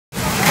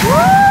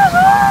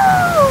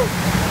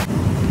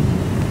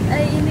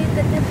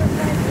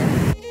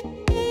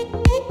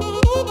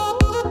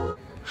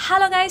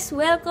guys,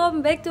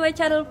 welcome back to my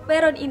channel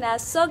VERON Ina.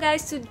 So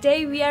guys,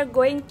 today we are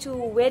going to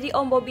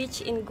Wediombo beach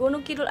in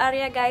Gunung Kidul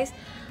area guys.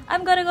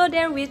 I'm gonna go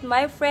there with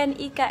my friend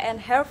Ika and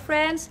her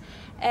friends,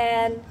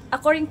 and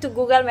according to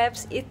Google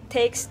Maps it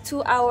takes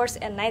 2 hours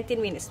and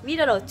 19 minutes. We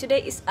don't know,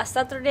 today is a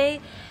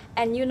Saturday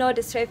and you know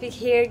the traffic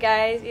here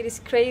guys, it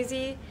is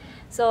crazy.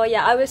 So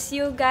yeah, I will see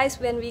you guys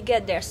when we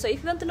get there. So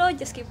if you want to know,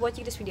 just keep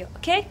watching this video.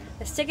 Okay,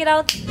 let's check it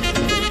out.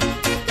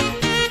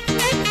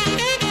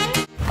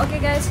 Okay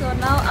guys, so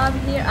now I'm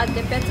here at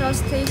the petrol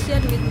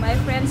station with my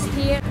friends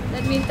here.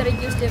 Let me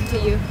introduce them to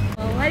you.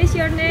 What is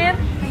your name?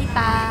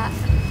 Rita.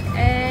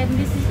 And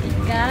this is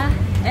Ika.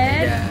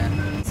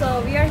 And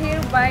so we are here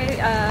by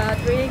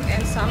drink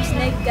and some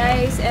snack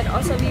guys, and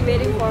also we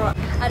waiting for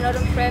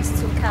another friends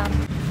to come.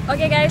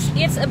 Okay guys,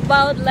 it's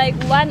about like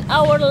 1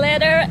 hour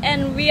later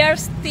and we are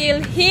still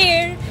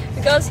here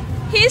because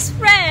his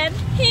friends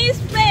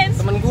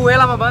temen gue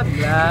lama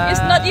banget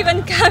is not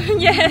even coming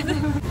yet.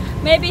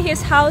 Maybe his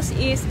house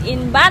is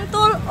in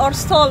Bantul or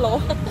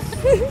Solo.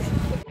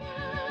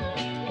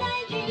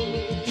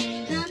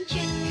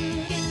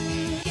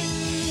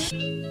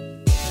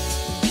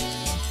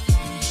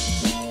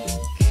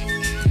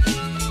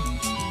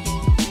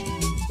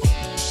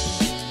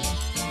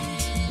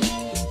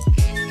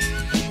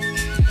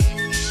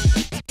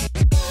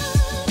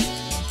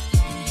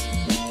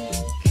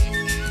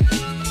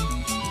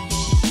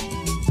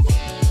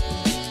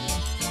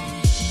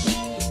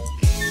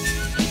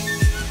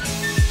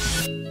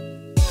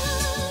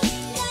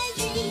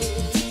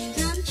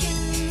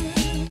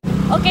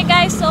 Okay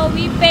guys, so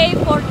we pay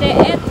for the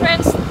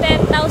entrance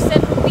 10,000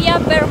 rupiah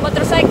per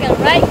motorcycle,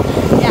 right?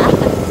 Yeah.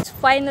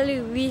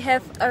 Finally we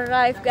have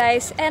arrived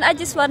guys, and I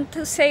just want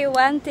to say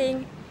one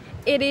thing.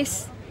 It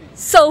is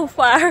so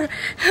far.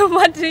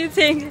 What do you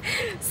think?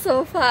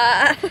 So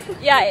far.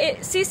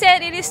 Yeah, she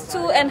said it is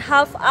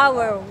 2.5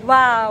 hours.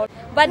 Wow.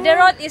 But the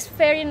road is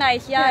very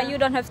nice. Yeah, you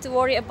don't have to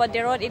worry about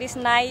the road. It is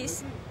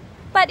nice.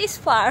 But it's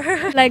far.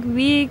 Like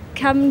we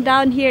come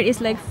down here is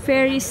like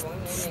very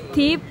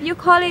steep, you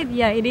call it?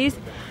 Yeah, it is.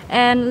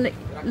 And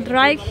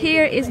right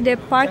here is the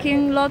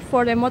parking lot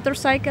for the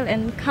motorcycle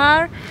and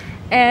car,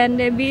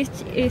 and the beach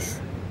is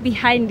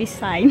behind this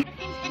sign.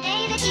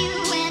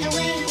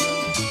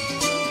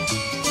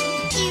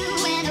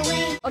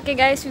 Okay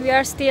guys, we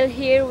are still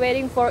here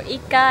waiting for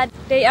Ika.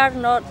 They are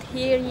not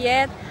here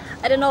yet.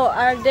 I don't know,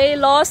 are they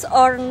lost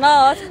or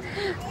not?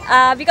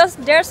 Because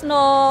there's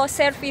no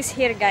service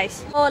here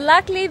guys. So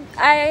luckily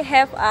I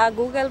have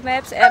Google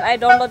Maps and I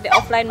download the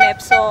offline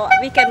map, so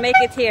we can make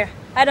it here.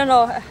 I don't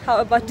know how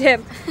about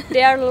them.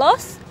 They are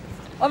lost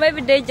or maybe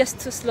they just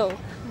too slow.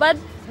 But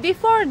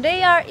before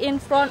they are in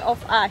front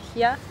of us,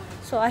 yeah?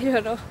 So I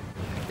don't know.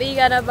 We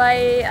gonna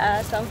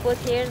buy some food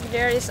here.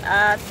 There is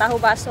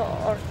tahu baso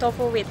or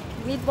tofu with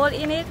meatball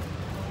in it,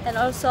 and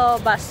also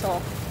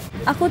baso.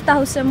 Aku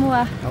tahu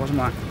semua. Tahu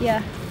semua? Yeah.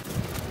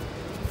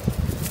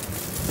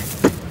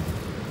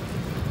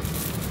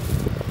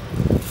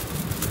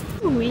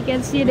 We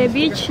can see the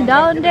beach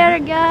down there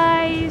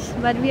guys,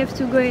 but we have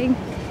to going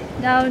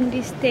down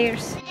these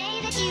stairs.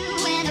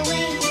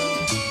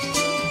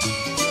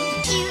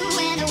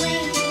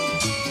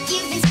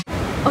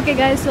 Okay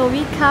guys, so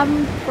we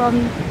come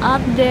from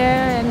up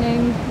there and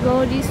then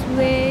go this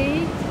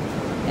way,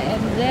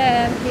 and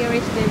then here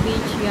is the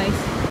beach guys.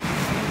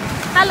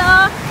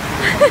 Hello.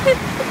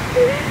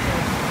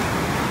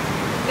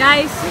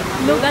 Guys,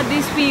 look at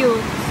this view.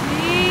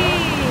 See?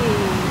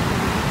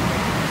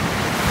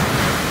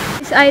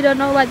 I don't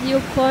know what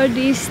you call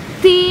these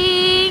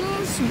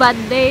things, but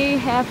they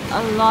have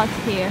a lot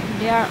here.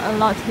 There are a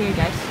lot here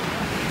guys.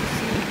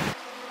 See?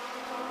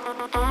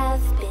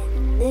 I've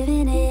been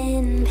living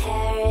in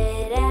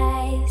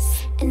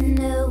paradise, and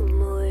no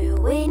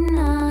more waiting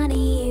on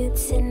you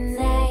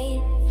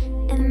tonight,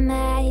 and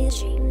my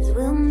dreams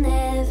will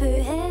never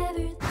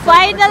ever.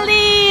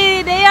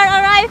 Finally, they are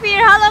arrived here.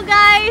 Hello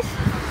guys.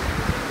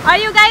 Are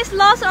you guys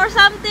lost or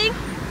something?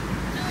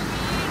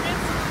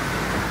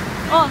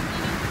 Oh,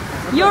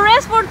 you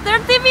rest for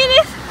 30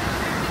 minutes?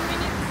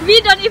 We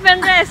don't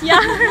even rest,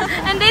 yeah.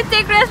 And they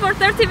take rest for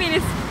 30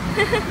 minutes.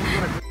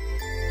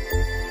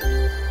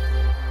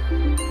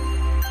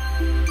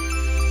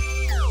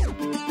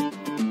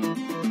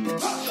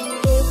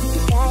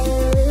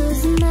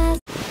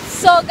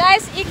 So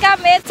guys,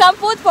 Ika made some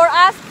food for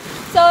us.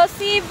 So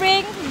she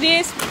bring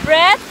this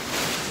bread,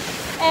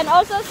 and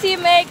also she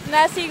make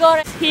nasi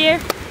goreng here.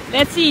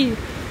 Let's see.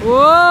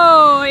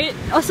 Whoa!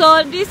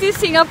 Also, this is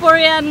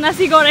Singaporean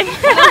nasi goreng.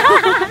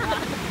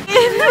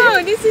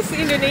 No, this is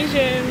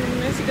Indonesian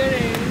nasi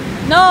goreng.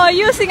 No,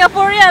 you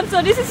Singaporean,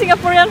 so this is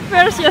Singaporean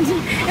version.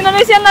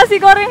 Indonesian nasi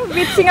goreng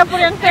with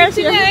Singaporean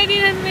version. Actually, I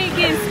didn't make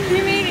it.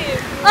 He made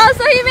it. Oh,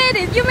 so he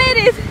made it. You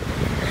made it.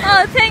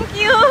 Oh, thank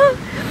you.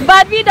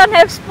 But we don't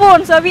have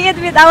spoon, so we eat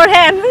with our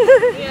hand.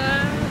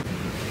 Yeah.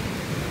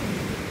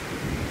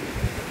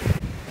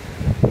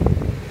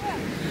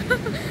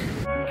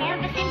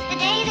 Ever since the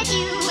day that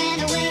you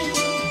went away,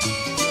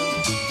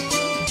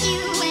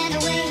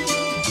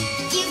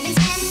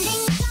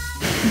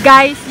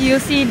 Guys, you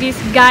see this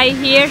guy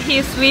here,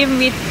 he swim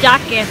with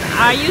jacket.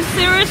 Are you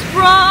serious,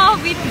 bro?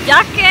 With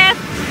jacket?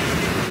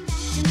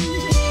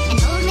 And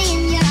hold me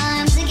in your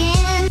arms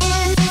again.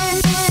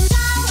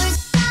 Flowers,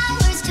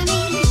 flowers to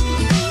me.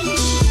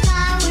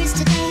 Flowers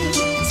today,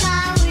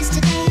 flowers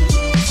today.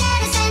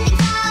 Instead of sending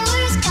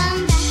flowers,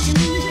 come back to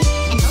me.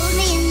 And hold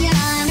me in your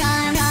arms,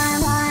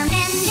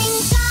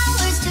 sending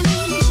flowers to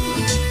me.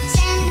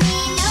 Send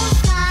me no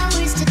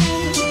flowers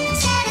today.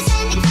 Instead of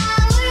sending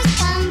flowers,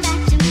 come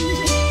back to me.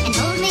 And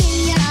hold me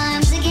in your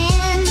arms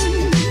again.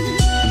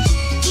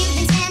 You've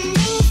been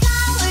sending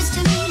flowers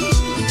to me.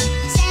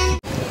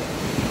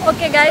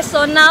 Okay guys,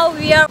 so now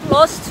we are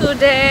close to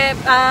the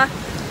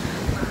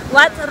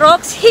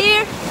rocks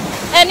here,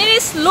 and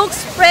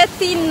looks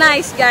pretty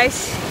nice,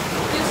 guys.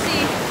 You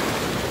see.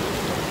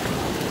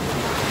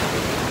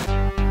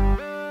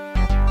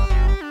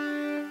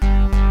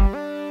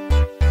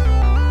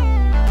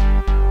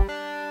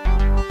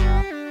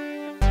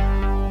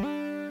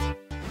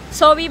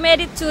 So we made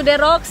it to the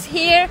rocks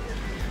here,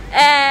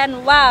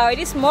 and wow, it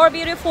is more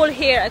beautiful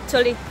here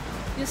actually.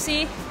 You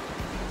see.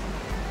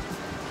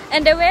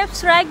 And the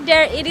waves right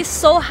there, it is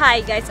so high,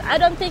 guys. I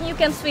don't think you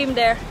can swim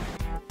there.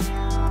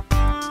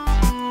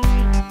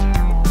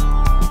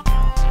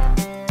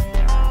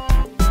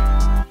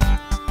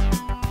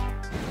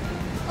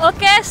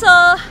 Okay, so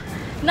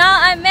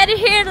now I made it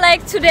here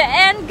like to the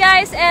end,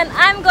 guys, and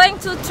I'm going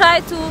to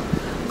try to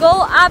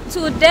go up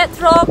to that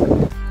rock.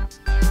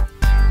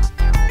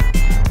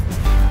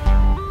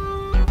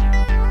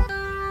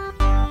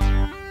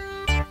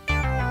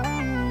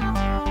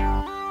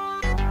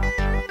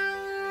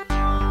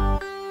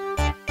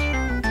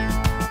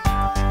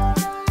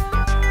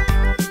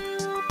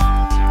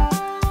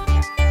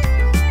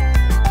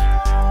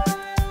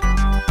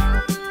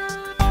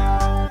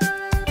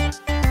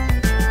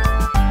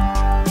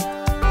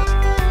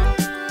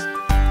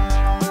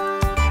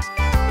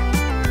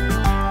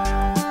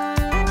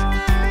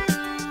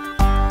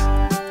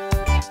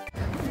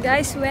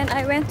 Guys, when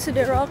I went to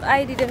the rock,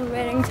 I didn't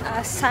wearing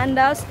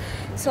sandals,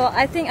 so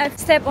I think I've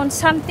stepped on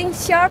something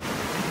sharp.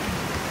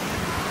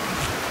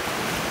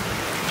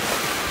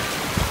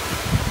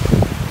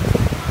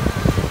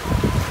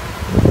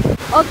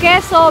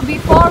 Okay, so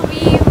before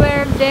we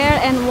were there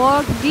and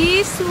walked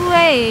this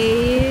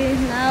way,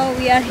 now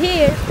we are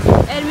here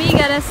and we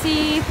gotta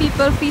see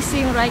people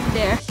fishing right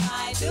there.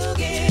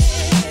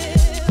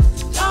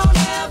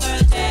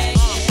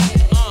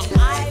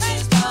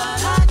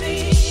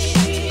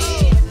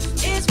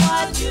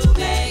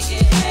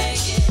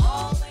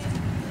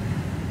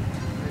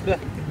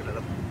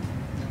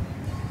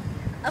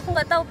 Aku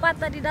nggak tahu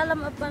patah di dalam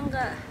apa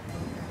enggak.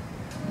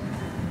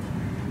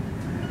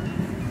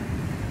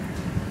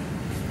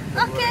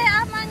 Oke,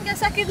 aman, nggak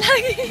sakit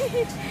lagi.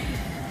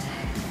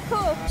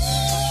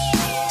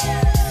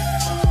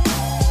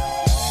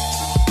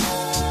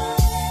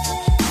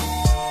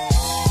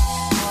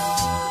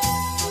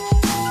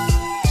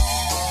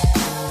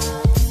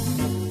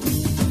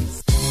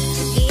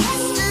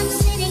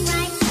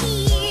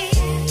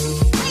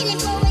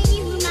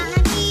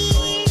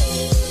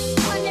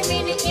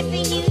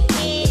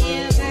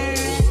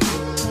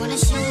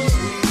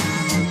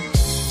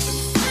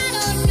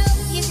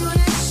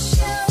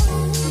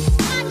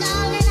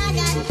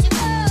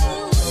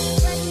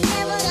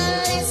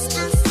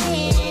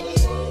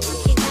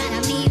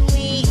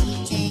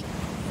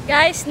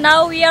 Guys,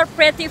 now we are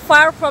pretty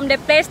far from the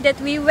place that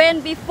we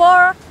went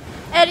before,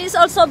 and it's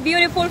also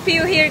beautiful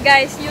view here,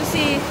 guys. You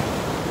see,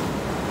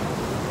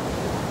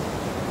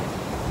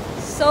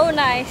 so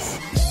nice.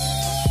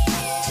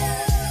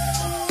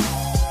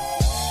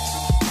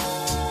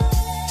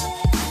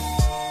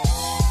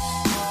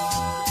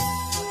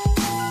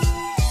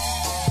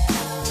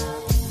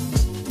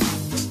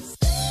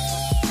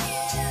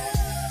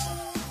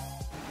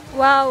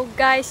 Wow,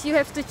 guys, you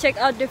have to check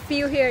out the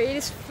view here. It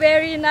is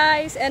very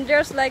nice, and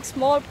there's like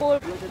small pool.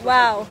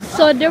 Wow.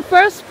 So the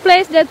first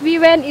place that we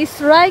went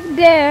is right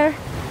there,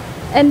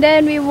 and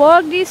then we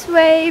walk this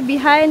way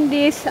behind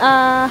these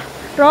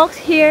rocks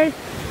here,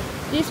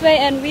 this way,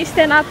 and we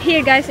stand up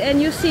here, guys, and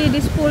you see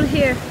this pool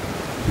here.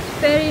 It's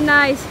very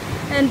nice.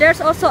 And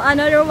there's also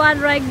another one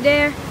right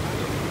there,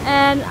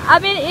 and I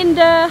mean in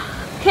the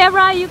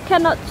camera you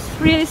cannot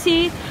really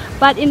see,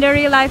 but in the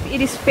real life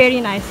it is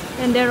very nice.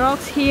 And the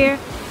rocks here.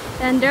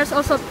 And there's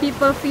also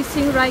people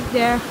fishing right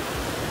there.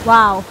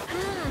 Wow.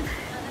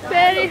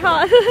 Very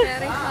hot.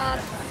 Very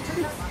hot.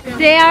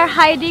 They are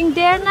hiding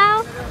there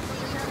now.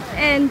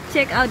 And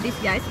check out these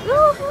guys.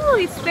 Ooh,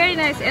 it's very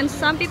nice. And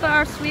some people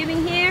are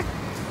swimming here.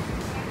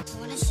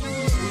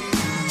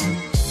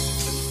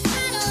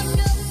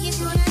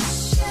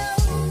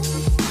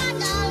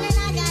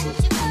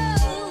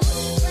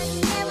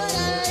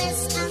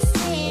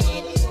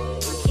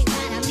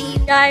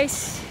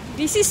 Guys,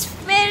 this is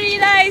very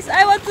nice.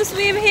 I want to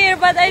swim here,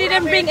 but I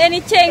didn't bring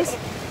any chains.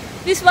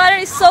 This water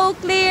is so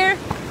clear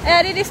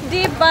and it is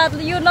deep, but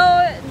you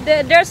know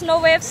there's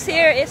no waves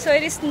here, so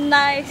it is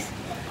nice.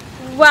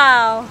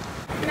 Wow.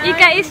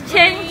 Ika is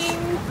changed.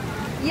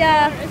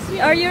 Yeah.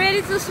 Are you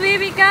ready to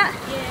swim, Ika?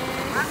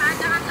 Yes.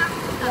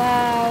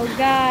 Wow,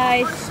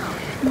 guys,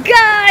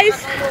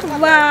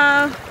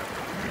 wow,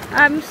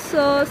 I'm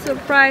so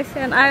surprised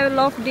and I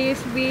love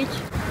this beach.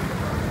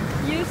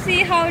 You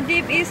see how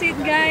deep is it,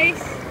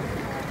 guys?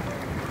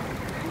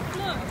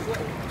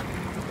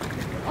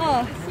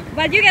 Oh,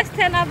 but you can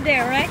stand up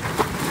there, right?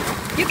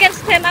 You can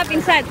stand up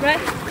inside,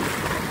 right?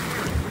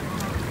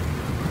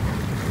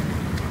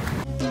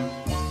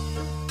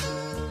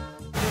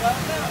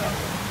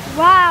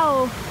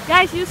 Wow,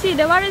 guys, you see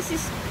the water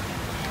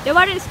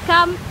is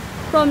come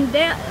from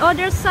the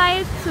other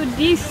side to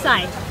this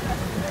side.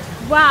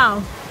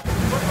 Wow.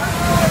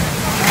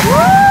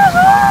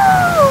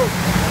 Woohoo!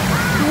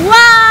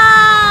 Wow!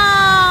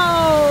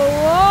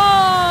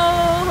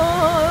 Whoa!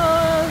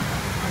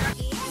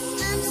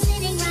 I'm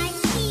sitting right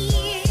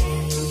here,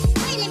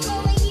 waiting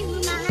for you,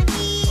 my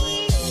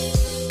dear.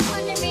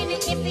 Wondering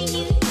if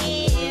you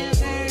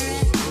ever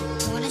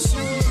wanna show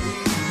me.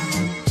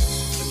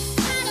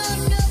 I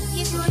don't know if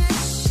you're gonna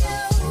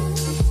show,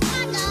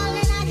 my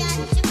darling, I got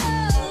to go.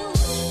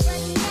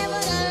 But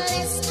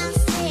nevertheless, I'm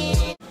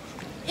sitting.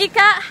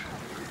 Ika,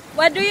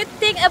 what do you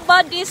think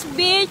about this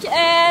beach,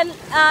 and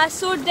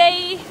should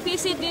they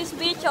visit this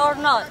beach or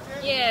not?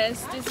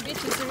 Yes, this beach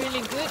is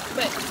really good,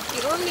 but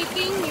the only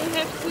thing you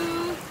have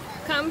to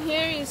come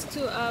here is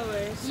 2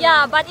 hours. So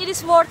Yeah, but it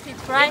is worth it,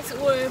 right? it's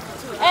worth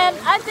 2 And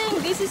hours. I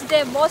think this is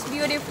the most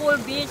beautiful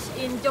beach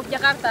in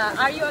Yogyakarta.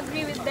 Are you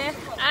agree with that?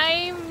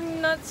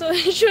 I'm not so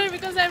sure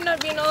because I've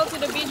not been all to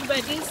the beach,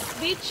 but this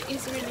beach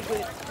is really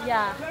good.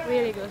 Yeah,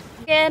 really good.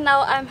 Okay,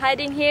 now I'm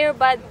hiding here,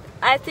 but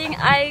I think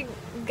I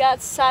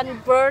got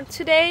sunburned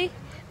today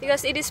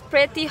because it is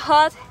pretty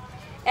hot,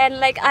 and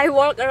like I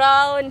walk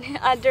around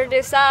under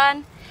the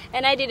sun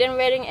and I didn't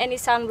wearing any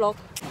sunblock.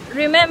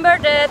 Remember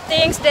the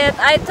things that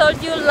I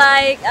told you,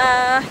 like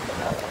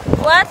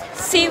what,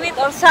 seaweed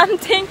or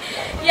something?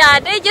 Yeah,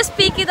 they just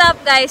pick it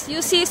up, guys.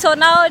 You see, so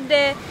now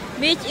the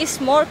beach is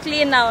more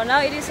clean now.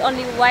 Now it is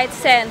only white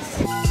sands.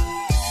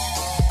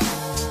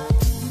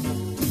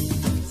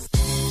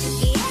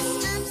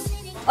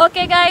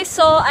 Okay guys,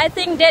 so I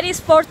think that is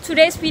for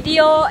today's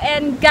video.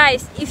 And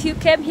guys, if you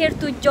came here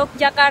to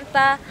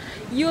Yogyakarta,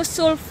 you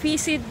should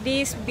visit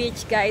this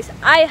beach, guys.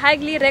 I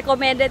highly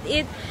recommended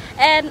it,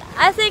 and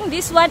I think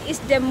this one is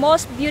the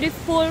most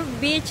beautiful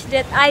beach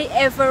that I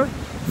ever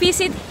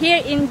visit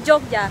here in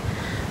Jogja.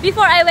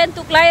 Before I went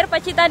to Klair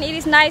Pacitan, it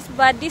is nice,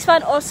 but this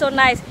one also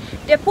nice.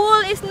 The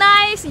pool is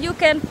nice. You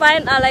can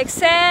find like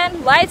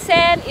sand, white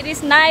sand. It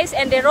is nice,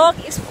 and the rock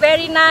is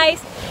very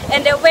nice,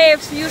 and the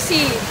waves you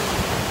see.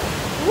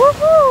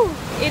 Woohoo!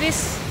 It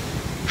is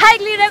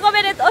highly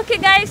recommended. Okay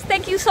guys,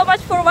 thank you so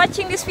much for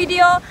watching this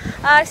video.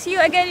 See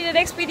you again in the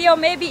next video,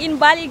 maybe in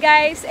Bali,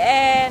 guys.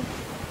 And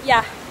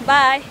yeah,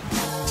 bye.